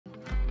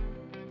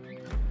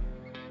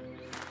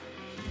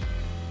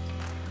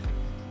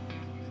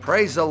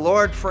Praise the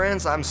Lord,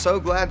 friends. I'm so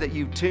glad that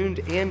you tuned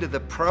into the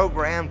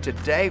program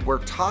today.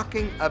 We're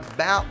talking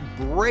about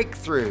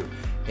breakthrough,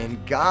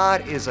 and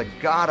God is a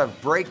God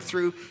of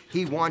breakthrough.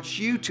 He wants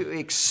you to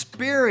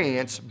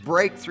experience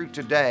breakthrough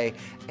today,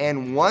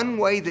 and one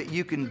way that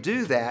you can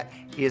do that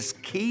is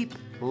keep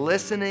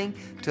listening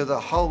to the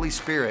Holy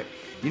Spirit.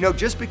 You know,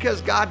 just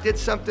because God did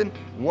something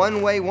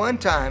one way one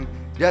time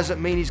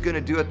doesn't mean He's going to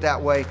do it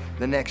that way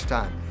the next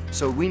time.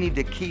 So we need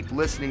to keep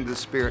listening to the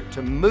Spirit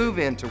to move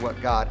into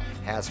what God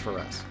has for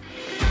us.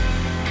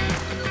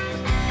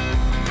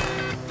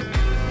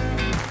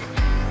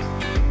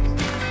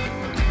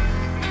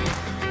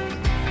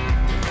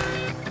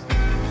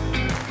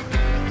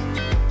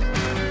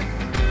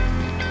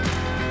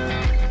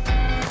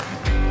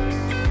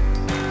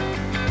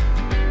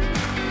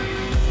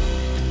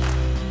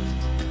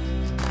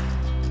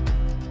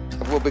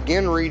 We'll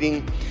begin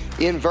reading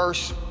in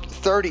verse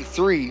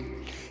 33.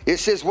 It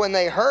says, when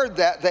they heard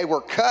that, they were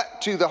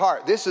cut to the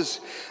heart. This is,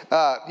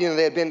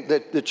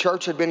 the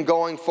church had been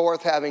going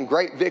forth, having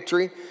great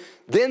victory.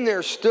 Then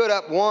there stood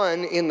up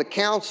one in the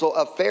council,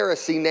 a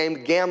Pharisee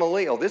named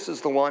Gamaliel. This is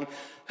the one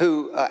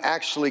who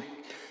actually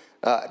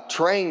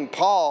trained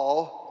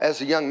Paul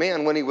as a young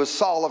man when he was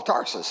Saul of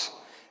Tarsus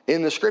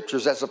in the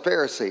scriptures as a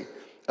Pharisee,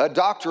 a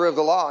doctor of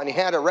the law. And he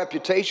had a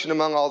reputation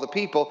among all the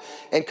people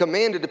and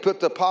commanded to put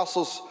the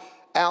apostles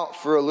out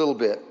for a little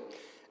bit.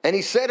 And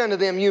he said unto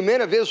them, you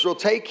men of Israel,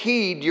 take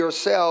heed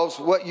yourselves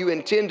what you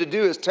intend to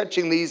do as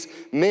touching these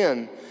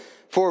men.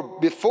 For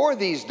before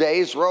these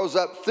days rose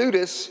up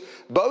Theudas,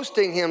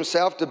 boasting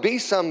himself to be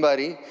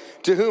somebody,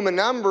 to whom a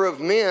number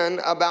of men,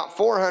 about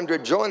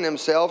 400, joined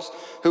themselves,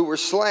 who were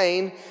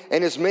slain,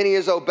 and as many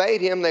as obeyed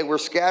him, they were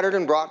scattered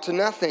and brought to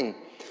nothing.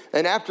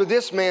 And after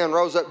this man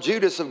rose up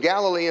Judas of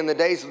Galilee in the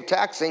days of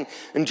taxing,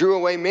 and drew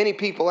away many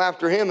people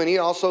after him, and he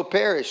also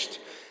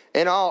perished.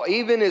 And all,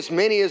 even as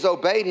many as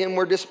obeyed him,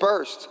 were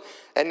dispersed.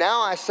 And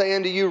now I say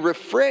unto you,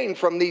 refrain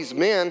from these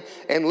men,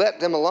 and let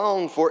them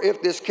alone. For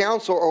if this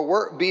counsel or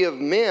work be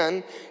of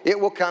men, it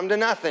will come to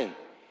nothing.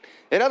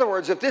 In other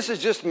words, if this is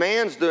just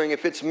man's doing,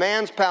 if it's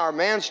man's power,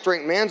 man's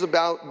strength, man's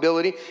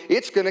ability,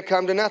 it's going to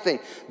come to nothing.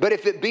 But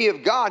if it be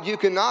of God, you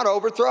cannot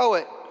overthrow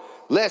it.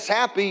 Lest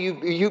happy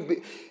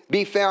you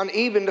be found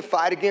even to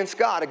fight against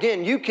God.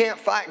 Again, you can't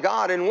fight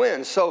God and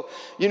win. So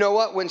you know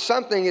what? When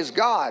something is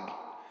God,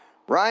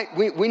 right?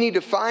 We need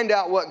to find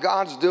out what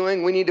God's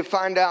doing. We need to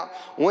find out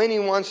when He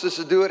wants us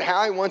to do it,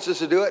 how He wants us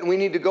to do it, and we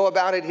need to go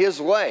about it His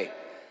way.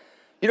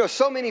 You know,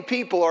 so many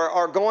people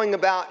are going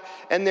about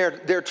and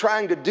they're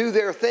trying to do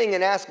their thing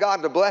and ask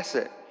God to bless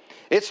it.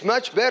 It's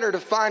much better to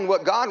find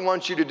what God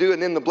wants you to do,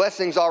 and then the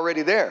blessing's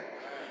already there.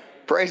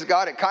 Praise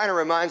God. It kind of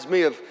reminds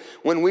me of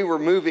when we were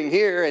moving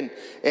here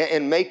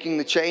and making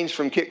the change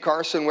from Kit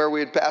Carson, where we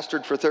had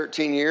pastored for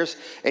 13 years,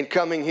 and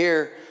coming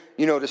here,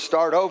 you know, to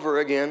start over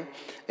again.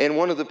 And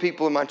one of the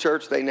people in my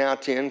church, they now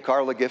attend,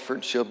 Carla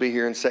Gifford, she'll be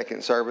here in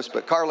second service.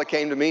 But Carla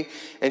came to me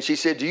and she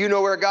said, do you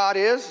know where God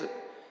is?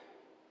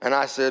 And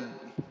I said,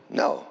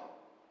 no.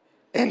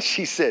 And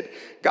she said,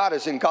 God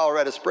is in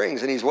Colorado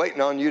Springs and He's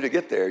waiting on you to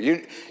get there.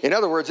 In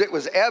other words, it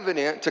was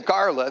evident to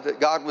Carla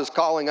that God was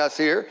calling us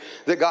here,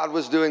 that God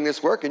was doing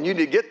this work, and you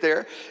need to get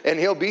there, and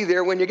He'll be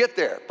there when you get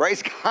there.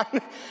 Praise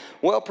God.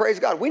 Well, praise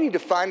God. We need to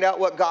find out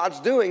what God's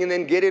doing and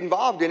then get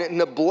involved in it.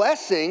 And the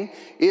blessing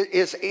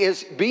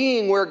is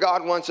being where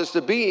God wants us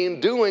to be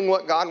and doing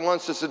what God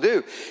wants us to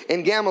do.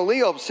 And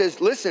Gamaliel says,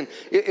 listen,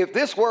 if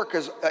this work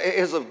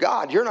is of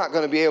God, you're not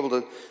going to be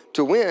able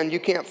to win. You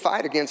can't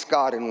fight against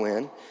God and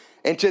win.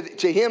 And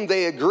to him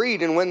they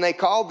agreed, and when they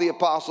called the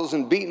apostles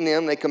and beaten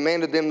them, they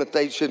commanded them that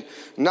they should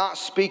not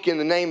speak in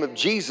the name of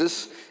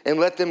Jesus, and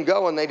let them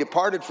go. And they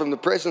departed from the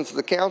presence of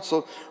the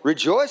council,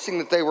 rejoicing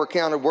that they were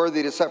counted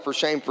worthy to suffer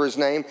shame for His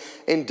name.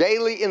 And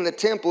daily in the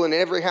temple and in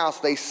every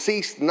house they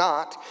ceased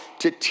not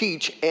to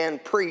teach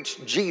and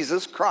preach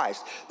Jesus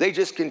Christ. They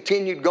just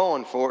continued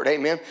going for it,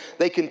 amen.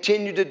 They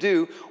continued to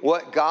do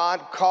what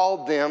God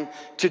called them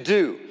to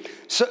do.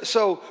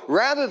 So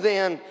rather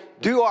than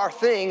do our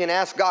thing and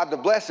ask God to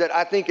bless it,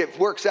 I think it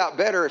works out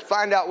better.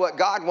 Find out what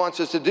God wants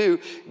us to do,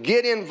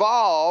 get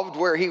involved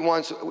where He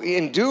wants,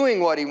 in doing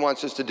what He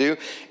wants us to do,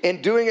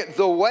 and doing it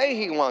the way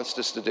He wants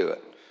us to do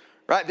it.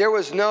 Right? There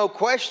was no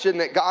question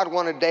that God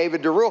wanted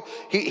David to rule.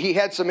 He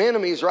had some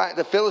enemies, right?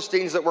 The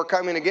Philistines that were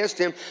coming against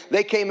him.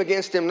 They came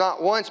against him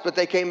not once, but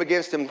they came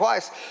against him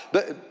twice.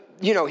 But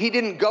you know, he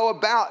didn't go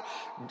about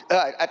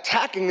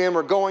attacking them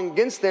or going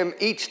against them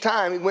each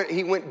time.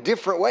 He went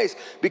different ways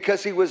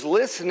because he was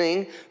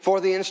listening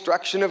for the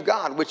instruction of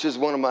God, which is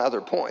one of my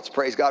other points.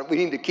 Praise God. We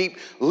need to keep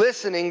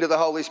listening to the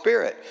Holy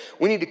Spirit.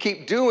 We need to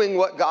keep doing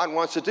what God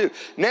wants to do.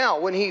 Now,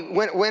 when he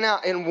went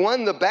out and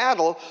won the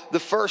battle the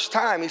first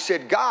time, he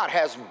said, God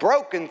has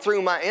broken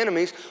through my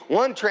enemies.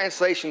 One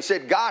translation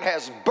said, God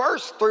has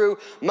burst through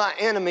my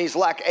enemies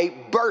like a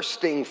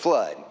bursting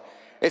flood.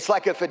 It's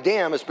like if a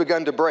dam has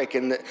begun to break.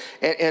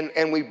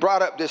 And we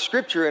brought up this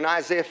scripture in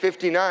Isaiah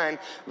 59,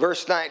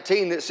 verse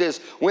 19, that says,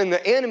 when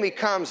the enemy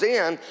comes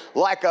in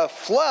like a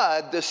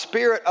flood, the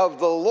Spirit of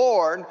the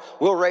Lord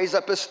will raise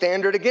up a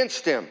standard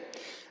against him.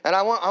 And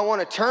I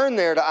want to turn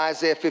there to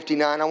Isaiah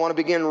 59. I want to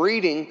begin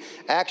reading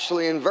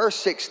actually in verse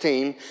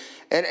 16.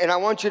 And I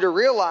want you to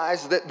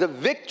realize that the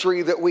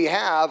victory that we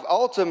have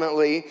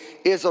ultimately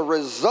is a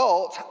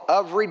result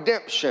of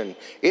redemption.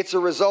 It's a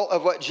result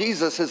of what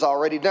Jesus has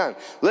already done.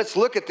 Let's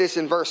look at this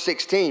in verse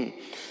 16.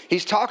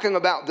 He's talking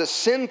about the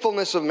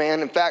sinfulness of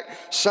man. In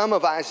fact, some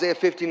of Isaiah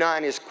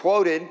 59 is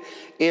quoted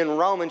in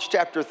Romans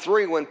chapter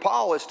 3 when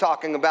Paul is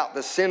talking about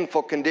the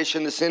sinful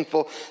condition, the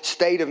sinful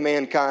state of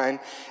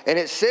mankind. And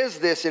it says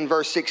this in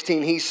verse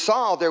 16, he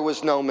saw there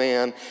was no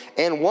man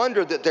and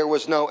wondered that there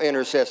was no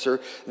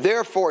intercessor.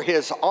 Therefore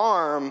his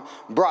arm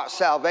brought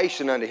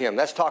salvation unto him.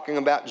 That's talking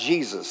about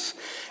Jesus.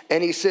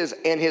 And he says,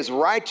 and his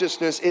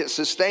righteousness, it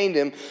sustained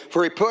him,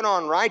 for he put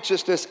on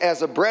righteousness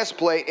as a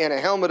breastplate and a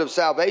helmet of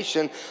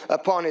salvation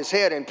upon his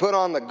head, and put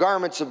on the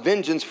garments of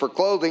vengeance for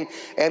clothing,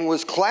 and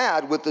was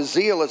clad with the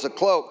zeal as a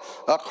cloak.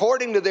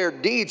 According to their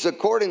deeds,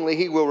 accordingly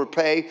he will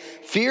repay.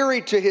 Fury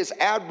to his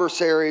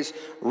adversaries,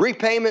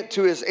 repayment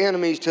to his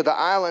enemies, to the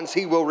islands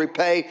he will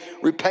repay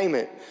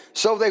repayment.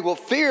 So they will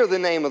fear the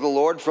name of the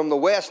Lord from the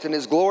west, and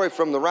his glory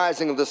from the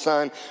rising of the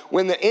sun.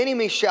 When the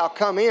enemy shall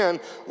come in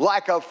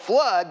like a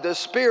flood, the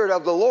Spirit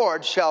of the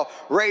Lord shall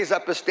raise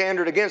up a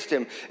standard against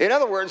him. In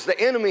other words, the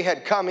enemy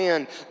had come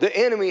in, the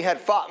enemy had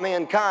fought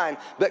mankind,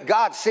 but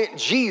God sent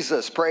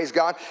Jesus, praise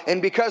God.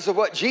 And because of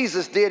what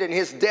Jesus did in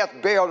his death,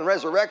 burial, and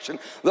resurrection,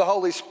 the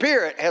Holy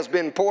Spirit has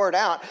been poured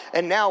out,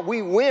 and now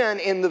we win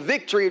in the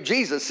victory of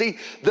Jesus. See,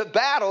 the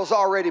battle's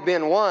already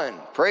been won,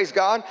 praise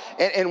God.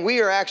 And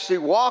we are actually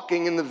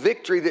walking in the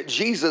victory that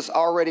Jesus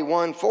already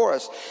won for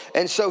us.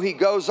 And so he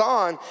goes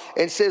on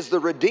and says, the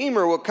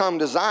Redeemer will come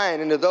to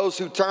Zion, and to those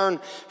who turn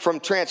from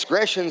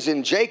transgressions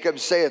in Jacob,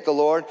 saith the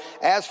Lord.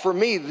 As for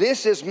me,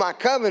 this is my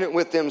covenant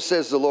with them,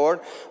 says the Lord.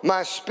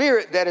 My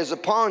spirit that is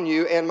upon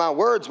you, and my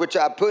words which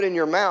I put in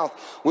your mouth,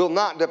 will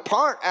not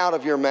depart out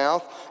of your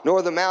mouth,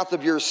 nor the mouth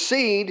of your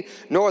seed,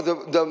 nor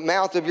the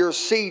mouth of your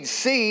seed's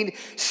seed,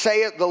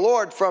 saith the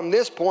Lord, from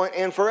this point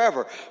and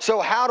forever.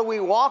 So how do we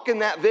walk in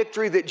that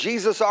victory that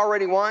Jesus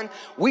already won?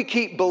 We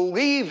keep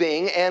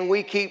believing and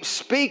we keep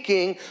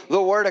speaking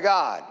the Word of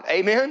God.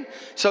 Amen?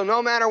 So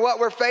no matter what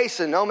we're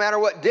facing, no matter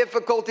what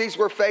difficulties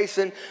we're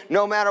facing,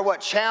 no matter what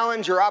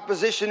challenge or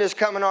opposition is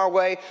coming our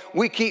way,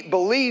 we keep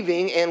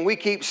believing and we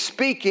keep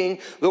speaking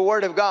the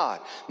Word of God.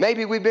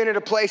 Maybe we've been at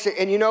a place,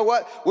 and you know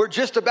what? We're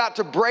just about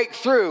to break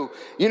through,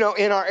 in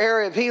our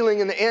area of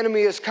healing, and the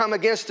enemy has come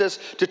against us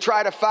to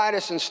try to fight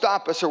us and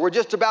stop us. Or we're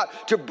just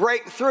about to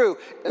break through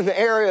in the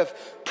area of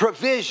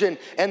provision,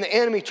 and the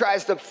enemy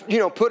tries to,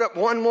 put up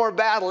one more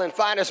battle and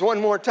fight us one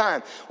more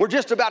time. We're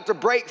just about to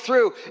break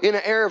through in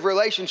an area of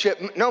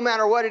relationship, no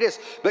matter what it is.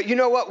 But you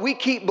know what? We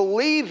keep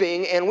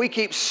believing and we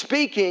keep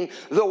speaking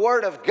the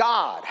Word of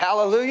God.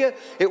 Hallelujah.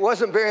 It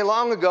wasn't very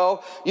long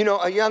ago,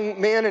 a young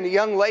man and a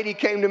young lady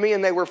came to me,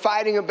 and they were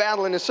fighting a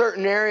battle in a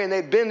certain area, and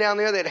they'd been down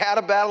there, they'd had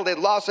a battle, they'd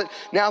lost it.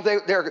 Now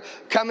they're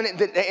coming,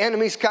 the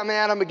enemy's coming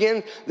at them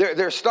again.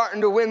 They're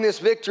starting to win this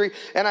victory.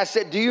 And I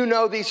said, do you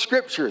know these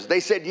scriptures? They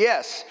said,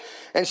 yes.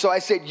 And so I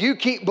said, you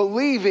keep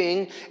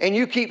believing and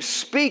you keep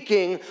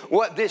speaking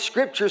what this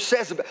scripture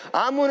says about.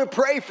 I'm going to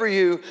pray for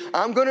you.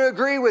 I'm going to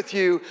agree with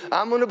you.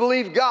 I'm going to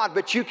believe God.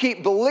 But you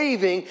keep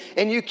believing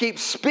and you keep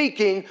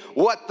speaking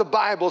what the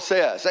Bible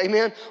says.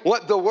 Amen?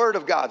 What the Word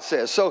of God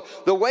says. So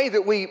the way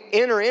that we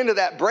enter into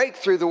that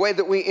breakthrough, the way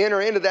that we enter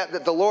into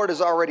that the Lord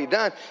has already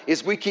done,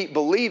 is we keep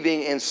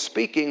believing and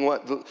speaking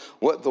what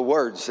the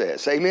Word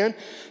says. Amen?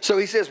 So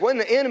he says, when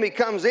the enemy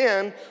comes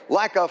in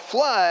like a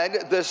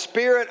flood, the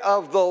Spirit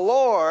of the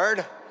Lord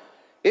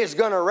is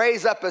going to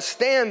raise up a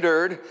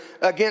standard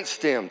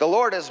against him. The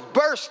Lord has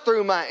burst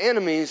through my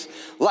enemies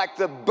like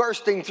the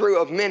bursting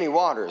through of many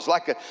waters,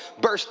 like a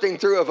bursting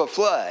through of a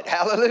flood.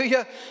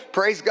 Hallelujah.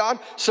 Praise God.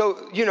 So,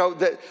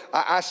 that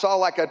I saw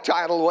like a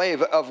tidal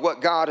wave of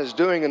what God is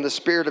doing and the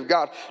Spirit of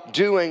God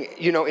doing,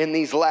 in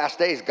these last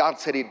days. God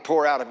said he'd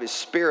pour out of his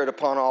Spirit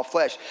upon all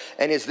flesh.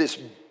 And as this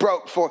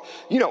broke forth,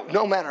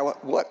 no matter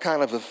what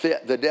kind of a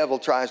fit the devil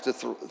tries to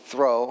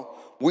throw,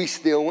 we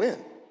still win.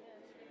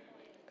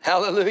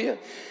 Hallelujah.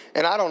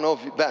 And I don't know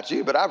about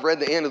you, but I've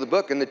read the end of the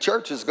book, and the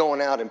church is going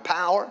out in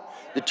power.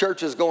 The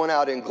church is going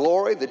out in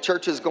glory. The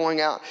church is going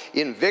out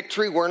in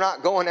victory. We're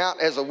not going out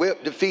as a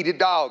whipped, defeated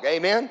dog.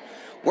 Amen.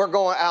 We're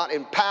going out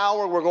in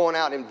power. We're going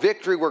out in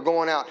victory. We're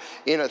going out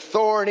in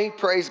authority.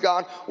 Praise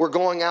God. We're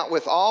going out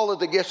with all of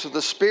the gifts of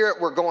the Spirit.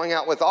 We're going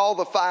out with all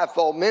the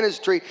fivefold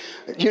ministry.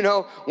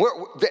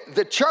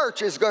 The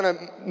church is going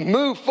to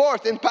move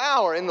forth in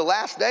power in the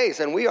last days,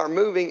 and we are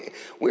moving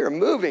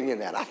in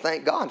that. I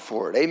thank God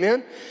for it.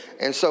 Amen.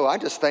 And so I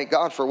just thank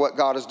God for what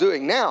God is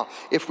doing. Now,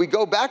 if we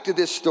go back to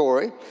this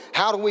story,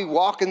 how do we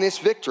walk in this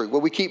victory?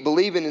 Well, we keep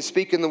believing and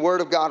speaking the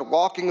Word of God,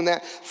 walking in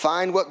that,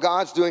 find what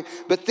God's doing.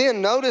 But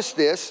then notice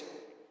this.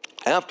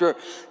 After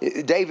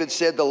David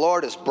said, the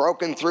Lord has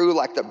broken through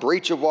like the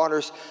breach of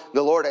waters,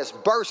 the Lord has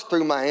burst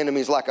through my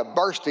enemies like a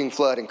bursting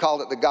flood, and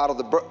called it the God of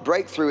the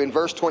breakthrough. In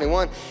verse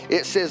 21,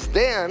 it says,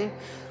 then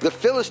the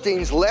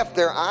Philistines left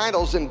their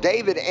idols, and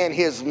David and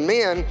his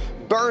men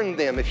burned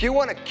them. If you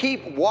want to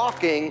keep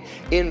walking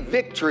in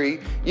victory,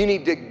 you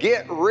need to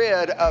get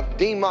rid of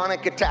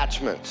demonic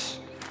attachments.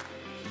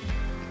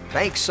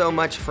 Thanks so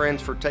much,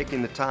 friends, for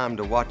taking the time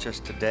to watch us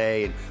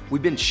today. And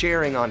we've been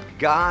sharing on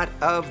God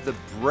of the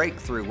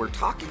breakthrough. We're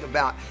talking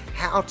about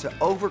how to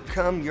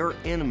overcome your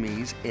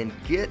enemies and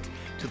get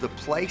to the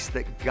place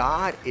that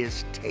God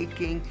is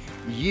taking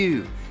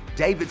you.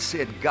 David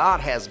said, God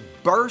has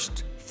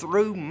burst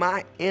through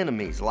my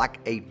enemies like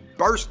a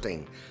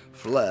bursting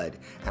flood.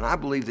 And I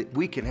believe that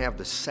we can have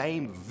the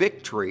same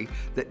victory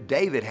that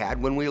David had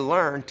when we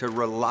learn to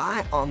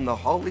rely on the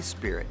Holy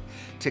Spirit,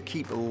 to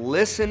keep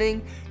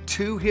listening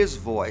to His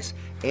voice,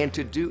 and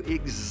to do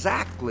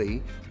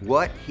exactly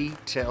what He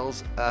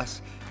tells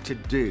us to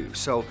do.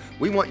 So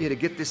we want you to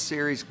get this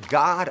series,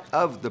 God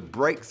of the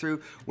Breakthrough,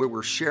 where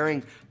we're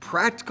sharing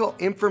practical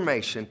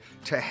information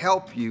to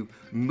help you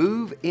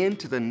move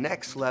into the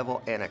next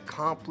level and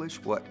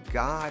accomplish what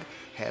God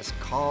has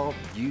called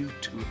you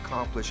to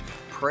accomplish.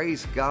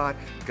 Praise God.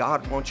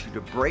 God wants you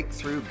to break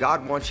through.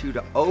 God wants you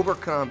to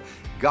overcome.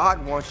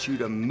 God wants you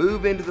to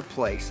move into the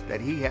place that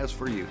He has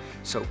for you.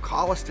 So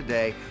call us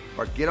today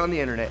or get on the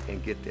internet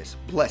and get this.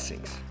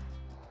 Blessings.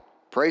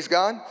 Praise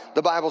God.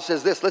 The Bible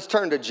says this. Let's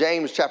turn to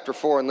James chapter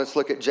 4 and let's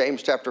look at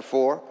James chapter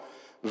 4,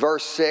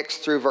 verse 6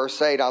 through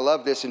verse 8. I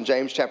love this in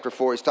James chapter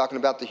 4. He's talking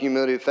about the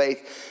humility of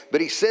faith.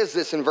 But he says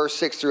this in verse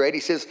 6 through 8. He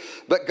says,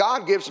 but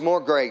God gives more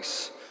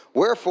grace.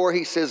 Wherefore,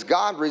 he says,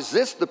 God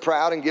resists the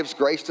proud and gives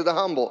grace to the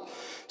humble.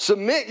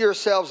 Submit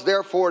yourselves,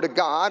 therefore, to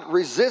God.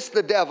 Resist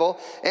the devil,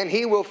 and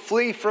he will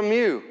flee from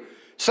you.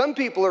 Some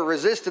people are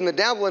resisting the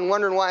devil and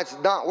wondering why it's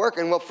not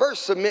working. Well,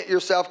 first, submit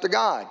yourself to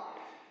God.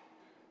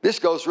 This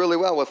goes really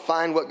well with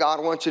find what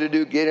God wants you to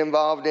do, get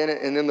involved in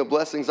it, and then the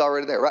blessing's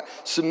already there, right?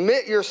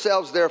 Submit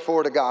yourselves,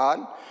 therefore, to God.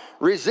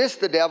 Resist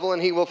the devil,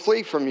 and he will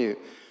flee from you.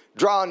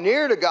 Draw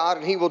near to God,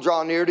 and he will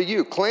draw near to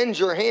you. Cleanse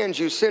your hands,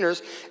 you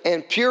sinners,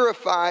 and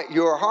purify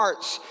your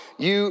hearts,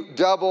 you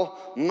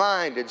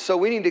double-minded. So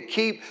we need to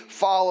keep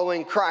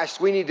following Christ.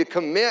 We need to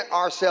commit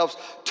ourselves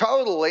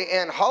totally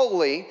and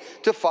wholly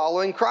to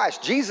following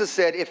Christ. Jesus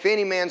said, if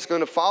any man's going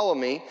to follow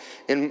me,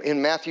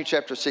 in Matthew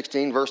chapter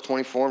 16, verse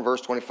 24 and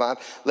verse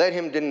 25, let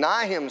him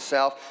deny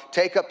himself,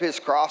 take up his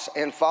cross,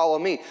 and follow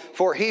me.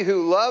 For he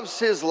who loves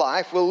his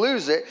life will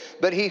lose it,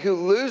 but he who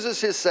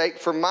loses his sake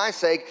for my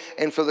sake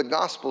and for the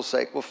gospel's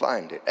sake will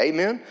find it.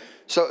 Amen?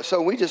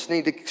 So we just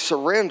need to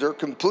surrender,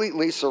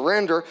 completely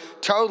surrender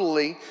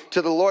totally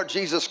to the Lord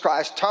Jesus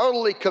Christ,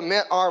 totally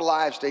commit our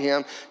lives to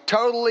Him,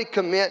 totally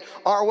commit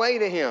our way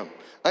to Him.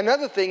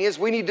 Another thing is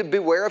we need to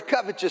beware of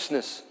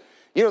covetousness.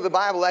 You know, the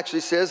Bible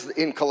actually says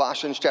in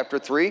Colossians chapter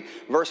 3,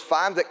 verse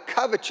 5, that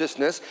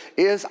covetousness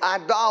is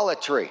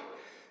idolatry.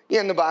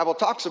 And the Bible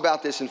talks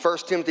about this in 1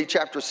 Timothy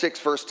chapter 6,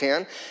 verse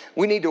 10.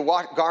 We need to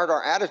guard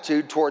our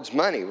attitude towards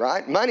money,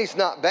 right? Money's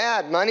not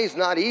bad. Money's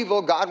not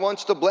evil. God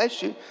wants to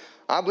bless you.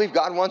 I believe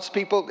God wants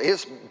people,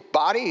 His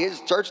body, His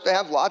church to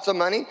have lots of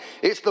money.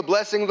 It's the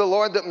blessing of the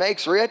Lord that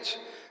makes rich.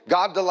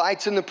 God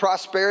delights in the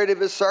prosperity of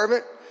His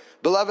servant.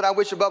 Beloved, I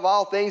wish above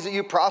all things that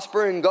you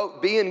prosper and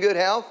be in good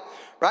health,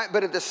 right?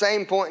 But at the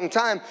same point in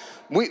time,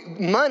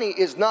 money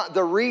is not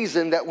the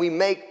reason that we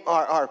make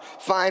our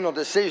final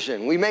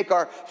decision. We make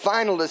our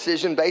final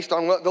decision based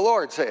on what the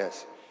Lord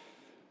says,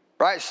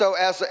 right? So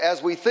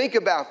as we think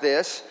about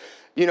this,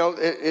 you know,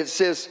 it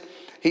says,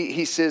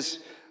 he says,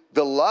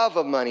 the love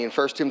of money in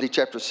 1 Timothy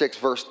chapter 6,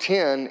 verse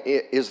 10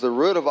 is the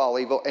root of all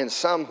evil, and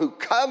some who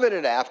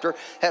coveted after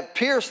have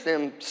pierced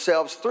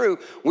themselves through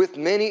with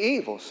many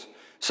evils.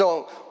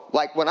 So,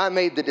 like when I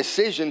made the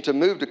decision to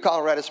move to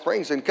Colorado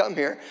Springs and come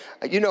here,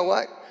 you know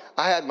what?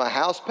 I had my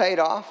house paid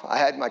off. I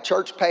had my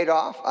church paid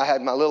off. I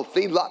had my little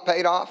feedlot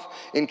paid off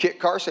in Kit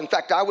Carson. In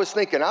fact, I was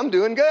thinking, I'm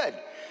doing good.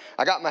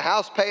 I got my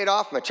house paid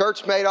off, my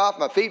church paid off,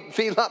 my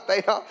feedlot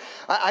paid off.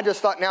 I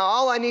just thought, now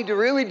all I need to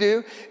really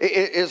do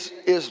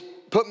is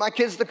put my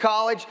kids to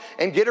college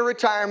and get a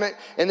retirement.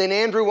 And then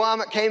Andrew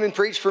Womack came and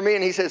preached for me,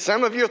 and he said,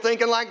 some of you are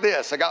thinking like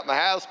this. I got my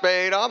house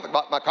paid off, I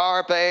got my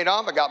car paid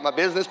off, I got my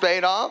business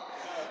paid off.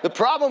 The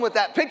problem with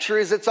that picture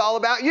is it's all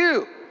about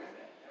you.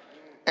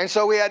 And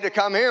so we had to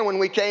come here. When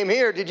we came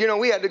here, did you know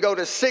we had to go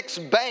to 6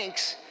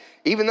 banks,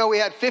 even though we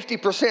had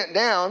 50%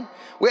 down,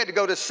 we had to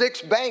go to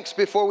 6 banks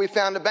before we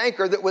found a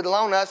banker that would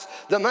loan us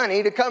the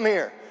money to come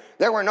here.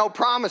 There were no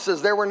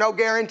promises, there were no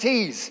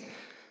guarantees.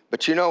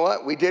 But you know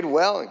what? We did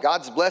well, and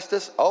God's blessed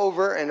us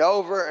over and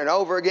over and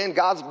over again.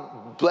 God's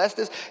blessed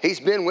us. He's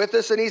been with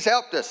us, and He's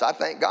helped us. I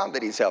thank God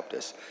that He's helped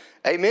us.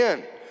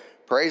 Amen.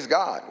 Praise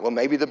God. Well,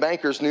 maybe the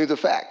bankers knew the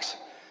facts.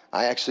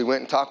 I actually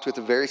went and talked with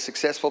a very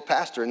successful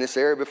pastor in this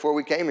area before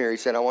we came here. He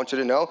said, I want you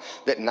to know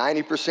that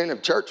 90%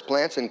 of church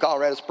plants in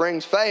Colorado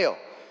Springs fail.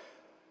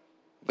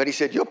 But he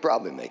said, you'll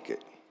probably make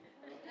it.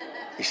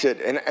 He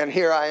said, and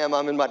here I am,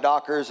 I'm in my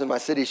Dockers and my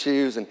city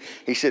shoes. And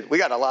he said, we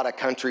got a lot of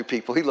country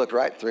people. He looked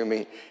right through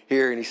me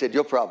here and he said,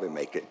 you'll probably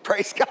make it.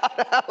 Praise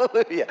God,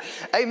 hallelujah.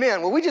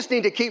 Amen. Well, we just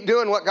need to keep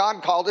doing what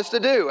God called us to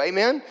do,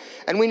 amen?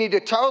 And we need to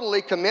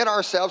totally commit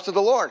ourselves to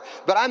the Lord.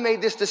 But I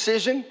made this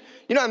decision.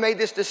 You know, I made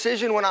this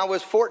decision when I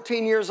was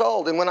 14 years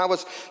old and when I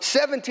was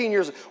 17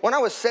 years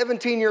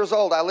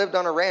old, I lived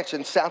on a ranch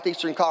in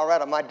southeastern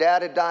Colorado. My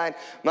dad had died,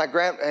 my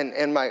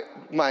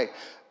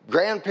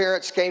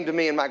grandparents came to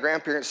me and my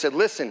grandparents said,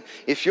 listen,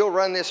 if you'll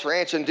run this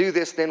ranch and do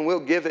this, then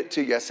we'll give it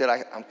to you. I said,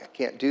 I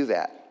can't do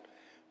that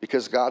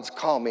because God's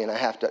called me and I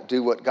have to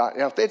do what God.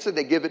 Now, if they said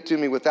they give it to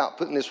me without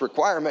putting this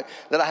requirement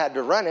that I had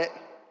to run it,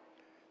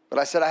 but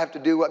I said I have to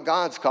do what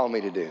God's called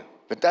me to do.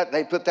 But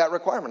they put that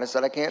requirement. I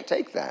said I can't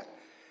take that.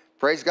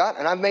 Praise God.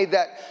 And I've made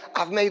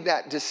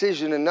that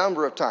decision a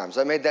number of times.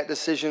 I made that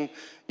decision,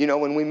 you know,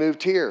 when we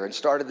moved here and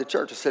started the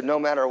church. I said, no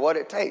matter what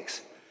it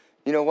takes,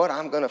 you know what,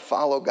 I'm going to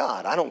follow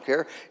God. I don't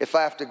care if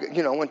I have to,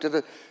 you know, went to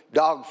the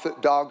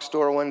dog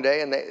store one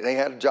day and they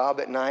had a job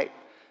at night,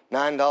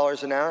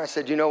 $9 an hour. I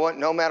said, you know what,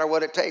 no matter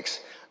what it takes,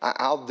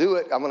 I'll do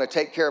it. I'm going to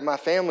take care of my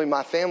family.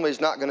 My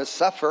family's not going to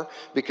suffer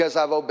because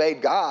I've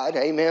obeyed God.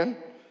 Amen.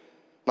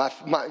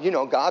 You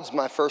know, God's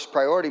my first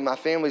priority. My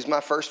family's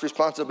my first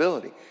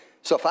responsibility.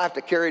 So if I have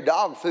to carry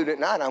dog food at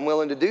night, I'm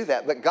willing to do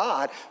that. But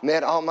God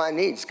met all my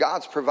needs.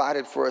 God's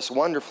provided for us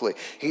wonderfully.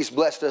 He's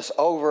blessed us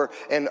over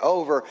and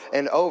over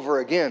and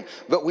over again.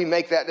 But we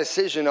make that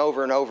decision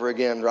over and over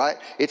again, right?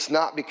 It's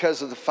not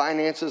because of the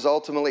finances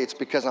ultimately. It's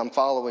because I'm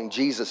following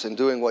Jesus and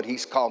doing what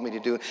he's called me to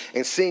do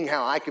and seeing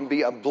how I can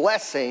be a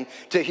blessing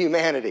to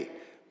humanity.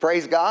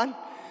 Praise God.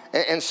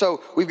 And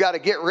so we've got to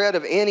get rid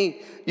of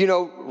any, you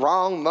know,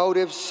 wrong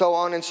motives, so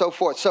on and so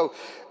forth. So,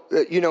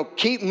 you know,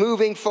 keep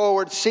moving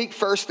forward. Seek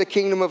first the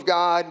kingdom of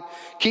God.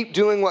 Keep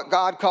doing what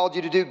God called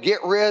you to do. Get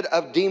rid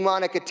of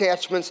demonic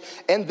attachments.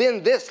 And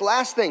then this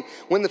last thing,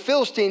 when the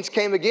Philistines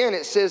came again,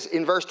 it says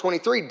in verse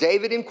 23,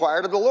 David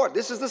inquired of the Lord.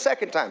 This is the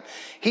second time.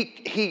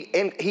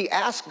 He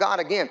asked God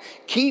again,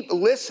 keep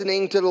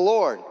listening to the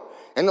Lord.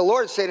 And the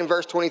Lord said in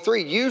verse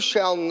 23, you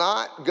shall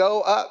not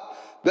go up,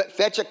 but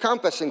fetch a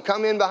compass and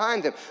come in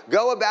behind them.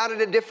 Go about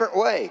it a different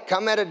way.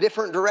 Come at a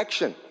different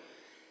direction.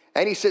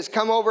 And he says,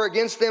 come over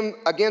against them,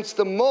 against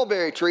the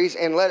mulberry trees,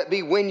 and let it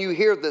be when you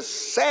hear the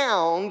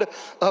sound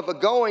of a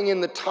going in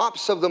the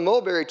tops of the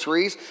mulberry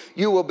trees,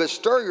 you will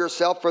bestir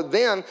yourself, for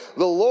then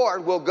the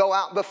Lord will go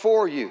out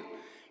before you.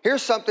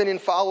 Here's something in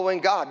following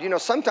God. You know,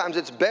 sometimes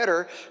it's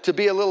better to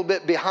be a little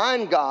bit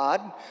behind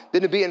God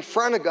than to be in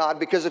front of God,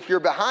 because if you're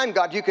behind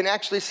God, you can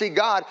actually see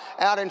God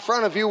out in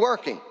front of you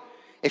working.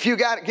 If you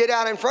get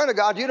out in front of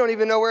God, you don't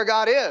even know where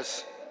God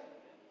is.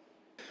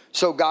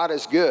 So God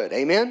is good.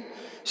 Amen?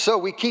 So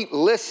we keep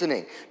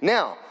listening.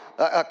 Now,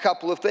 a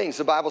couple of things.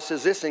 The Bible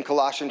says this in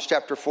Colossians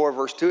chapter 4,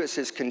 verse 2. It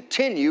says,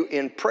 continue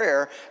in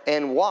prayer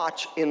and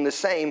watch in the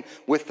same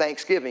with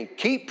thanksgiving.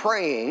 Keep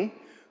praying,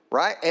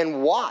 right?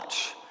 And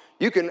watch.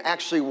 You can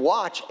actually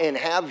watch and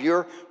have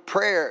your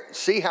prayer,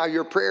 see how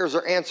your prayers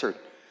are answered.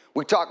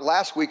 We talked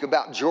last week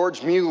about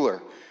George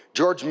Mueller.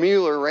 George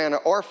Mueller ran an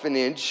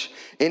orphanage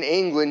in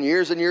England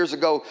years and years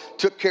ago,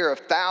 took care of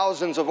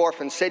thousands of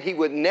orphans, said he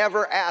would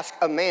never ask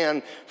a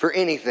man for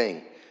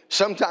anything.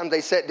 Sometimes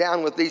they sat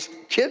down with these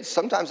kids.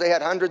 Sometimes they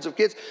had hundreds of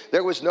kids.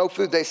 There was no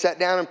food. They sat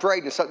down and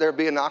prayed, and so there'd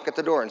be a knock at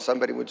the door, and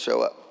somebody would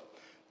show up.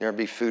 There'd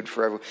be food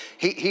for everyone.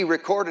 He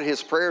recorded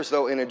his prayers,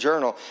 though, in a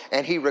journal,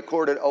 and he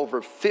recorded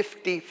over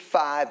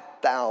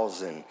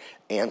 55,000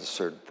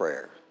 answered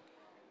prayers.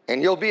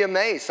 And you'll be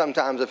amazed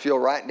sometimes if you'll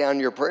write down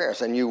your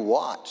prayers and you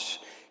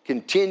watch.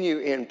 Continue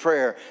in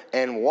prayer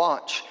and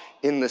watch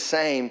in the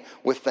same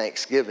with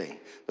thanksgiving.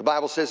 The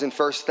Bible says in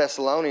 1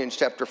 Thessalonians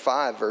chapter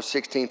 5, verse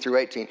 16 through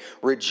 18,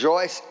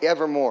 rejoice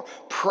evermore,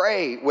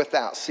 pray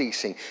without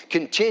ceasing,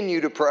 continue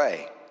to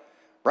pray,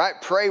 right?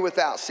 Pray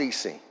without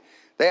ceasing.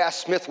 They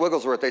asked Smith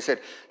Wigglesworth, they said,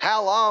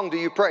 how long do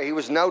you pray? He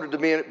was noted to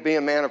be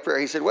a man of prayer.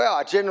 He said, well,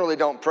 I generally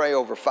don't pray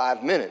over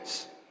 5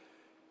 minutes,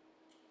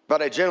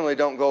 but I generally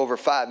don't go over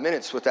 5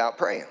 minutes without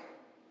praying.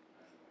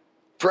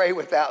 Pray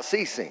without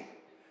ceasing,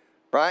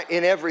 right?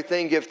 In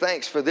everything give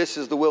thanks, for this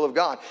is the will of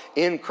God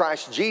in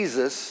Christ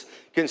Jesus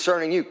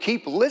concerning you.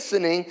 Keep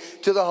listening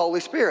to the Holy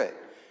Spirit.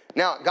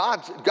 Now,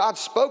 God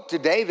spoke to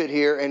David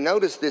here, and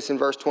notice this in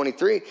verse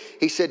 23.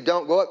 He said,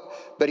 don't go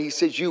up, but he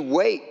says, you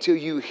wait till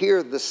you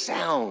hear the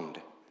sound.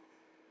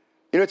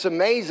 You know, it's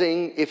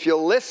amazing if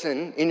you'll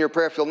listen in your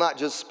prayer, if you'll not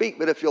just speak,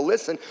 but if you'll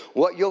listen,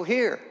 what you'll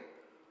hear.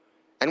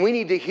 And we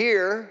need to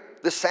hear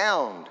the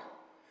sound,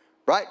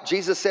 right?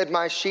 Jesus said,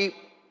 my sheep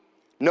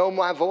know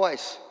my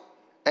voice,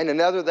 and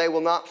another they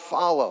will not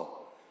follow.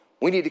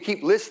 We need to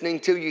keep listening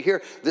till you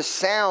hear the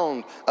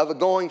sound of a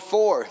going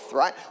forth,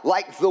 right?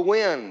 Like the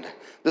wind.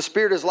 The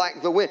Spirit is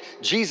like the wind.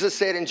 Jesus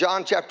said in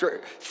John chapter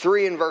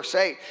 3 and verse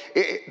 8,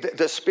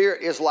 the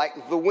Spirit is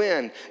like the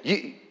wind.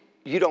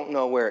 You don't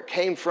know where it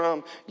came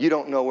from. You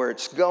don't know where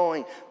it's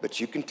going, but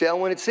you can tell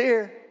when it's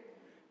here.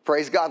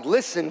 Praise God.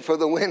 Listen for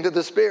the wind of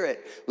the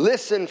Spirit.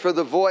 Listen for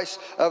the voice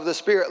of the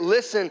Spirit.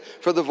 Listen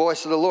for the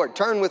voice of the Lord.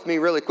 Turn with me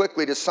really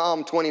quickly to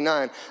Psalm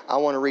 29. I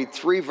want to read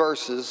 3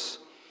 verses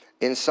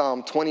in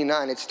Psalm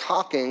 29. It's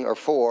talking, or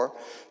for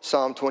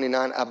Psalm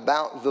 29,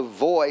 about the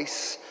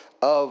voice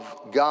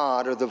of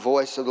God, or the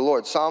voice of the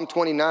Lord. Psalm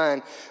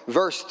 29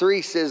 verse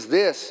 3 says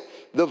this: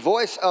 the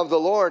voice of the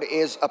Lord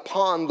is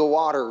upon the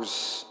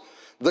waters.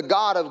 The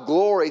God of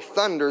glory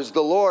thunders.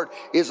 The Lord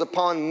is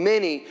upon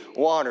many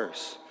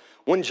waters.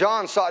 When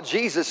John saw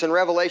Jesus in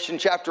Revelation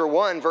chapter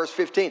 1 verse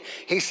 15,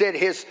 he said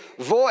his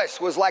voice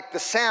was like the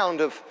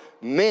sound of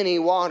many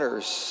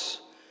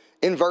waters.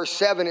 In verse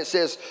 7 it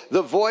says,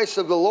 the voice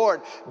of the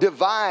Lord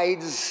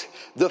divides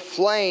the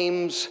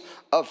flames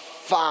of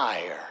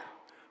fire.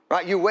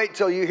 Right? You wait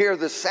till you hear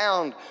the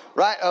sound,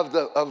 right, of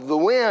the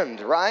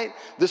wind, right?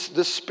 The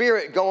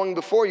Spirit going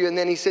before you. And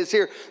then he says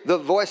here, the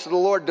voice of the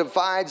Lord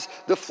divides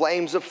the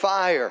flames of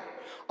fire.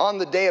 On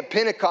the day of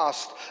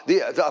Pentecost,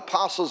 the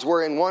apostles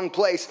were in one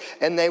place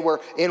and they were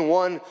in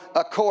one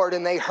accord,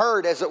 and they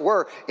heard, as it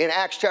were, in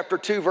Acts chapter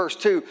 2 verse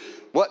 2,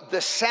 what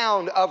the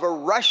sound of a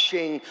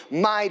rushing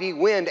mighty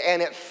wind, and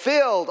it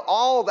filled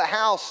all the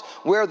house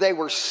where they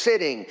were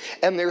sitting,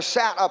 and there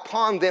sat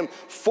upon them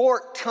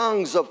forked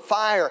tongues of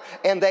fire,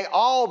 and they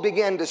all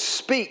began to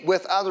speak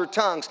with other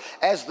tongues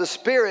as the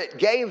Spirit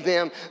gave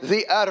them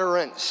the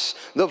utterance.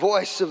 The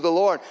voice of the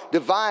Lord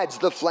divides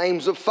the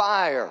flames of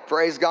fire.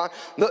 Praise God.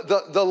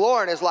 The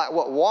Lord is like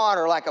what?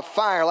 Water, like a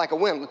fire, like a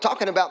wind. We're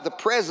talking about the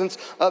presence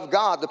of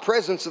God, the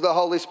presence of the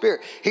Holy Spirit.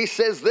 He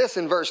says this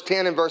in verse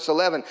 10 and verse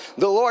 11,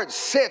 the Lord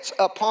sits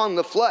upon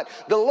the flood.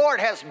 The Lord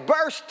has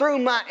burst through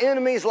my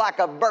enemies like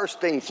a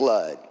bursting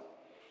flood.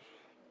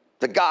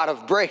 The God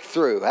of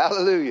breakthrough.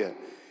 Hallelujah.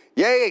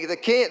 Yea,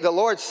 the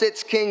Lord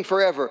sits king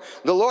forever.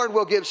 The Lord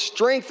will give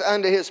strength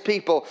unto his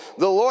people.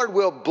 The Lord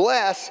will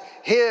bless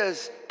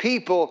his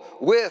people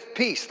with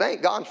peace.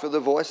 Thank God for the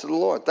voice of the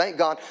Lord. Thank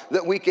God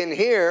that we can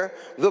hear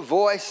the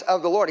voice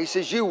of the Lord. He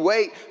says, you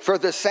wait for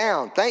the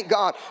sound. Thank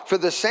God for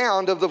the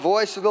sound of the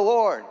voice of the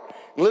Lord.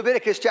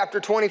 Leviticus chapter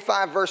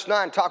 25 verse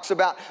 9 talks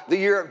about the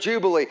year of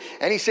Jubilee.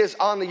 And he says,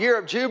 on the year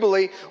of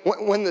Jubilee,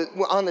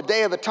 on the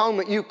Day of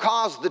Atonement, you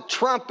cause the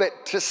trumpet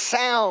to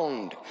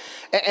sound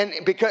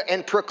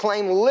and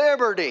proclaim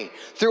liberty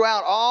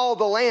throughout all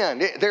the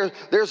land.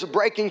 There's a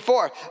breaking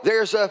forth.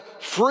 There's a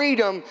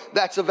freedom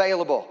that's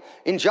available.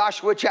 In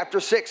Joshua chapter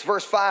 6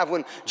 verse 5,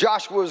 when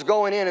Joshua was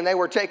going in and they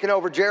were taking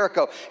over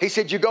Jericho, he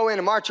said, you go in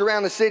and march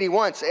around the city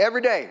once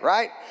every day,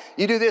 right?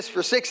 You do this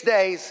for 6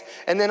 days,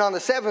 and then on the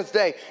 7th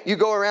day, you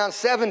go around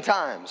 7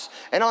 times.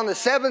 And on the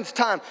 7th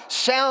time,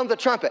 sound the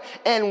trumpet.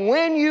 And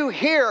when you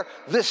hear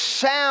the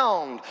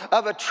sound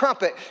of a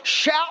trumpet,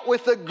 shout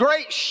with a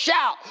great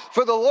shout,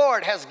 for the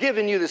Lord has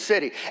given you the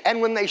city.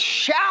 And when they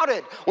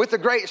shouted with a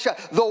great shout,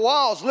 the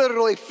walls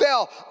literally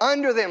fell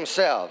under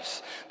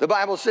themselves. The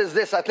Bible says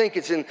this, I think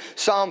it's in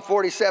Psalm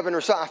 47,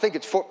 or I think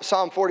it's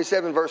Psalm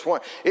 47 verse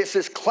 1. It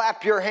says,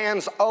 clap your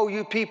hands, O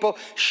you people,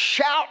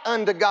 shout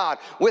unto God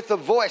with a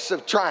voice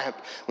of triumph.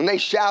 When they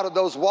shouted,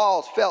 those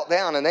walls fell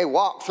down and they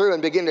walked through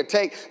and began to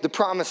take the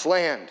promised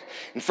land.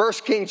 In 1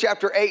 Kings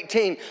chapter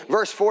 18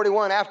 verse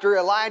 41, after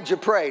Elijah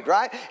prayed,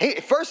 right?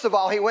 First of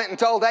all, he went and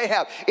told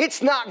Ahab,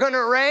 it's not going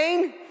to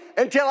rain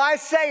until I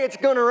say it's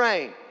going to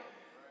rain.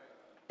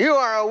 You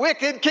are a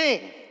wicked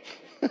king.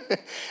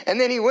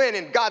 And then he went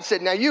and God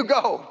said, now you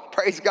go,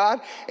 praise God,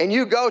 and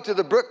you go to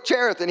the brook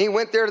Cherith. And he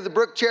went there to the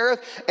brook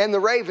Cherith, and the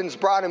ravens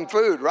brought him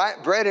food, right?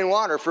 Bread and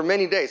water for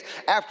many days.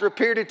 After a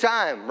period of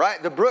time,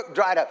 right, the brook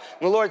dried up.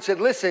 And the Lord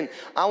said, listen,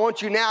 I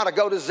want you now to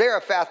go to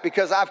Zarephath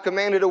because I've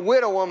commanded a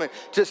widow woman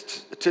to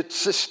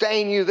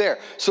sustain you there.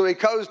 So he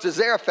goes to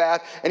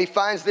Zarephath and he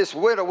finds this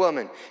widow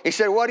woman. He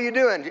said, what are you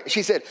doing?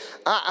 She said,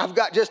 I've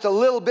got just a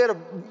little bit of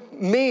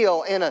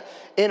meal in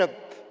a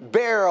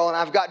barrel, and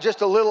I've got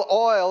just a little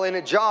oil in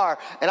a jar,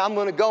 and I'm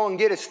going to go and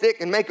get a stick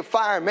and make a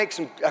fire and make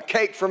a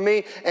cake for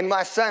me and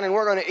my son, and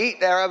we're going to eat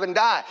thereof and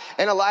die.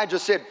 And Elijah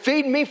said,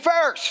 feed me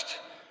first,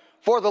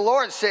 for the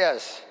Lord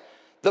says,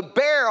 the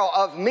barrel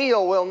of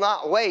meal will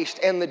not waste,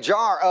 and the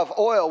jar of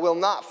oil will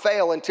not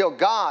fail until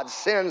God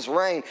sends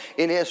rain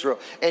in Israel.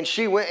 And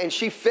she went and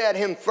she fed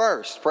him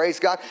first, praise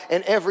God.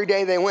 And every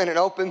day they went and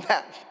opened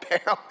that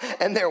barrel,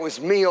 and there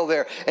was meal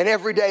there. And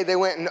every day they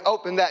went and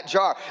opened that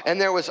jar, and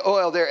there was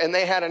oil there, and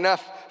they had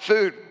enough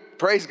food,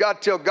 praise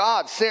God, till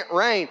God sent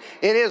rain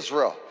in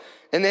Israel.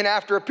 And then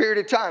after a period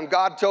of time,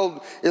 God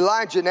told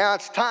Elijah, now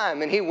it's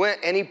time. And he went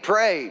and he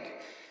prayed.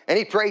 And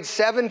he prayed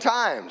 7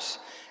 times.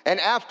 And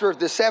after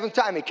the 7th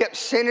time, he kept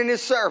sending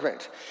his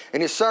servant.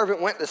 And his servant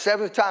went the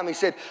 7th time. He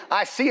said,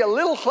 I see a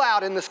little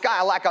cloud in the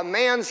sky like a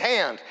man's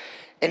hand.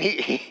 And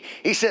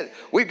he said,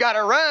 we've got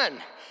to run.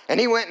 And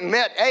he went and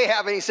met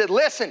Ahab, and he said,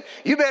 listen,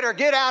 you better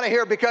get out of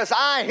here because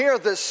I hear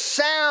the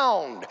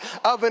sound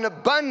of an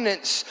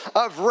abundance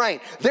of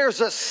rain.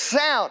 There's a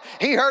sound.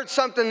 He heard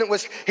something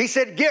he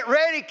said, get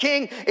ready,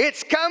 king.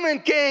 It's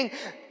coming, king.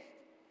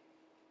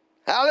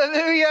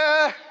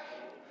 Hallelujah.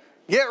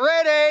 Get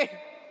ready.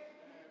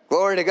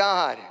 Glory to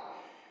God.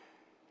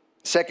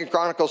 2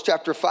 Chronicles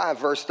chapter 5,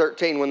 verse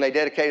 13, when they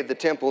dedicated the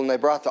temple and they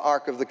brought the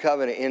Ark of the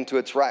Covenant into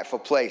its rightful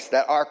place.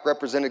 That ark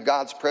represented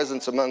God's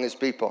presence among his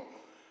people.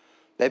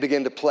 They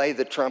began to play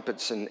the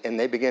trumpets and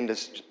they began to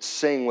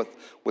sing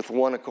with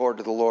one accord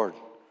to the Lord.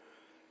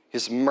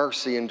 His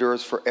mercy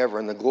endures forever,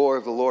 and the glory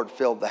of the Lord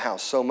filled the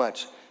house so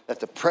much that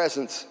the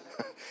presence,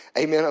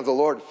 amen, of the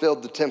Lord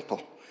filled the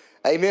temple.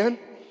 Amen?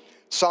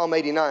 Psalm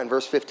 89,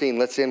 verse 15.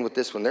 Let's end with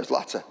this one. There's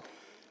lots of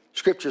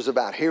scriptures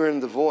about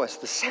hearing the voice,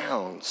 the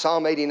sound.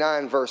 Psalm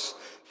 89, verse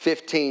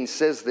 15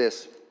 says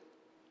this.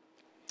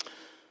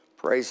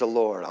 Praise the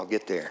Lord. I'll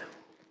get there.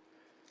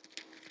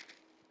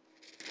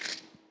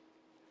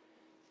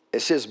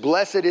 It says,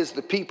 blessed is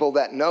the people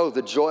that know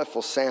the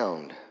joyful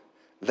sound.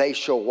 They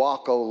shall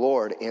walk, O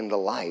Lord, in the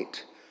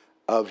light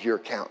of your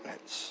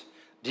countenance.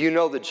 Do you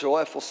know the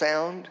joyful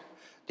sound?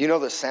 Do you know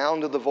the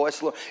sound of the voice of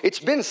the Lord? It's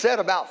been said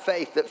about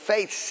faith that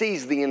faith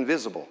sees the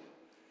invisible.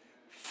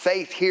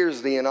 Faith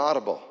hears the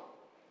inaudible.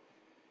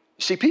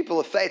 You see, people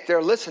of faith,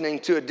 they're listening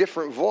to a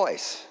different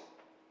voice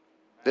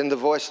than the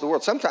voice of the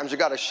world. Sometimes you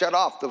got to shut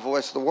off the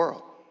voice of the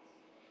world.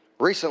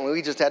 Recently,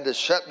 we just had to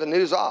shut the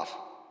news off.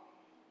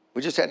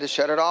 We just had to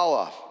shut it all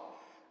off.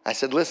 I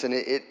said, listen,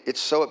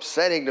 it's so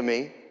upsetting to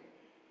me.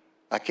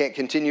 I can't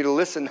continue to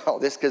listen to all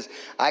this because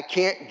I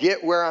can't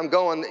get where I'm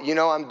going. You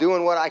know, I'm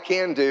doing what I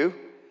can do.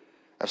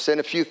 I've sent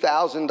a few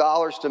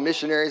 $1,000s to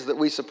missionaries that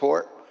we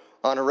support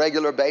on a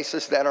regular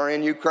basis that are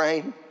in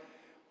Ukraine.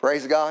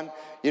 Praise God.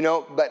 You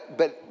know,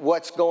 but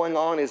what's going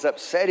on is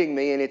upsetting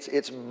me, and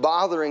it's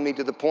bothering me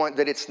to the point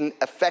that it's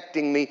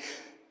affecting me,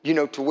 you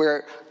know, to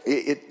where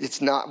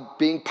it's not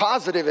being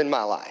positive in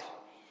my life.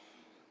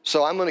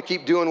 So I'm going to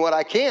keep doing what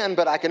I can,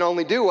 but I can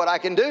only do what I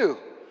can do.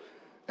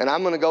 And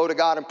I'm going to go to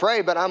God and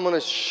pray, but I'm going to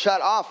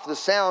shut off the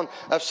sound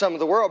of some of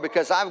the world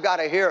because I've got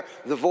to hear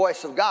the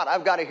voice of God.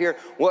 I've got to hear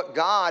what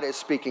God is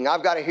speaking.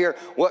 I've got to hear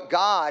what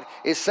God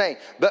is saying.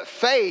 But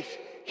faith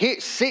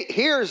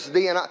sees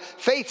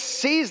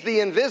the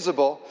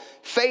invisible,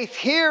 faith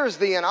hears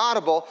the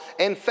inaudible,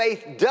 and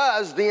faith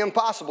does the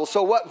impossible.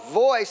 So what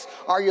voice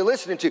are you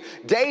listening to?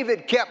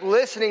 David kept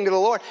listening to the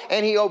Lord,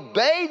 and he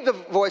obeyed the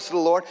voice of the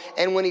Lord,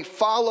 and when he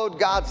followed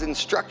God's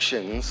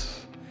instructions,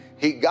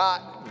 he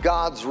got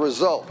God's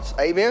results.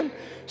 Amen?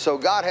 So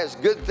God has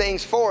good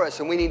things for us,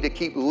 and we need to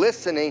keep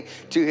listening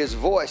to his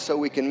voice so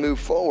we can move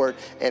forward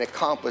and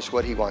accomplish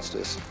what he wants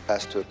us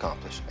to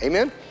accomplish.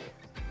 Amen?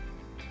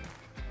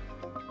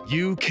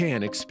 You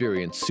can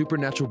experience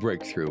supernatural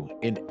breakthrough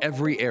in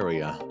every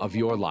area of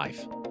your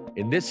life.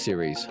 In this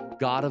series,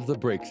 God of the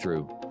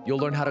Breakthrough, you'll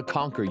learn how to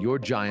conquer your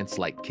giants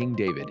like King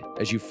David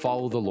as you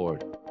follow the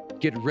Lord.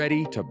 Get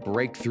ready to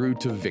break through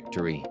to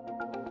victory.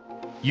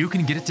 You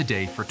can get it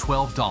today for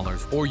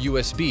 $12 Or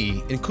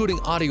USB, including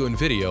audio and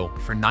video,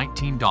 for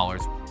 $19.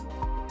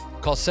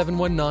 call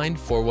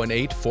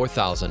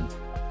 719-418-4000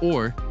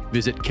 or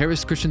visit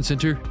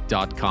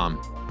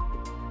CharisChristianCenter.com.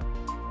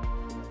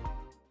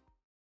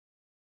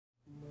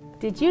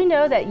 Did you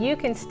know that you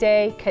can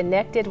stay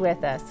connected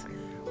with us?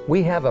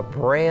 We have a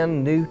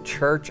brand new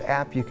church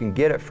app. You can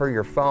get it for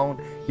your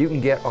phone. You can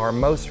get our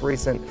most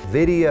recent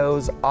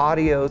videos,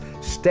 audios.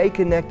 Stay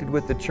connected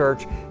with the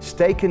church.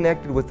 Stay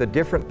connected with the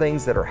different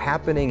things that are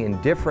happening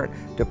in different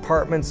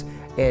departments.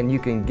 And you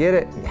can get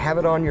it, have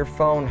it on your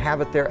phone,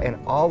 have it there, and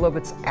all of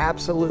it's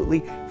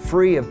absolutely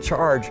free of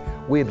charge.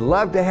 We'd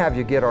love to have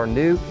you get our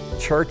new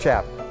church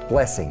app.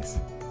 Blessings.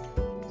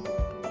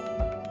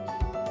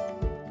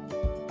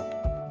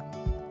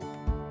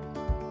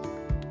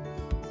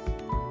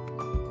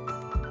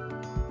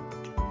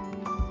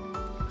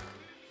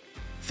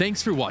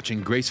 Thanks for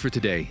watching Grace for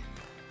Today.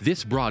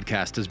 This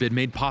broadcast has been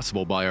made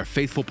possible by our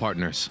faithful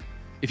partners.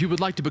 If you would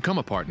like to become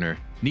a partner,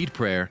 need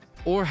prayer,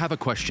 or have a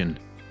question,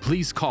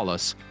 please call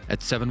us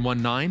at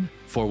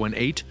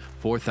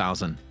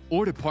 719-418-4000.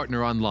 Or to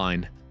partner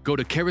online, go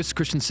to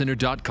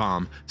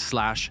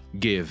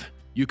CharisChristianCenter.com/give.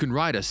 You can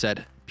write us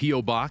at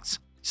P.O. Box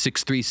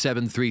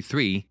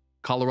 63733,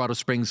 Colorado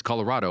Springs,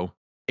 Colorado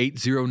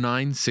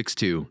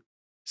 80962.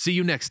 See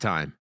you next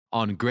time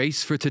on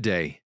Grace for Today.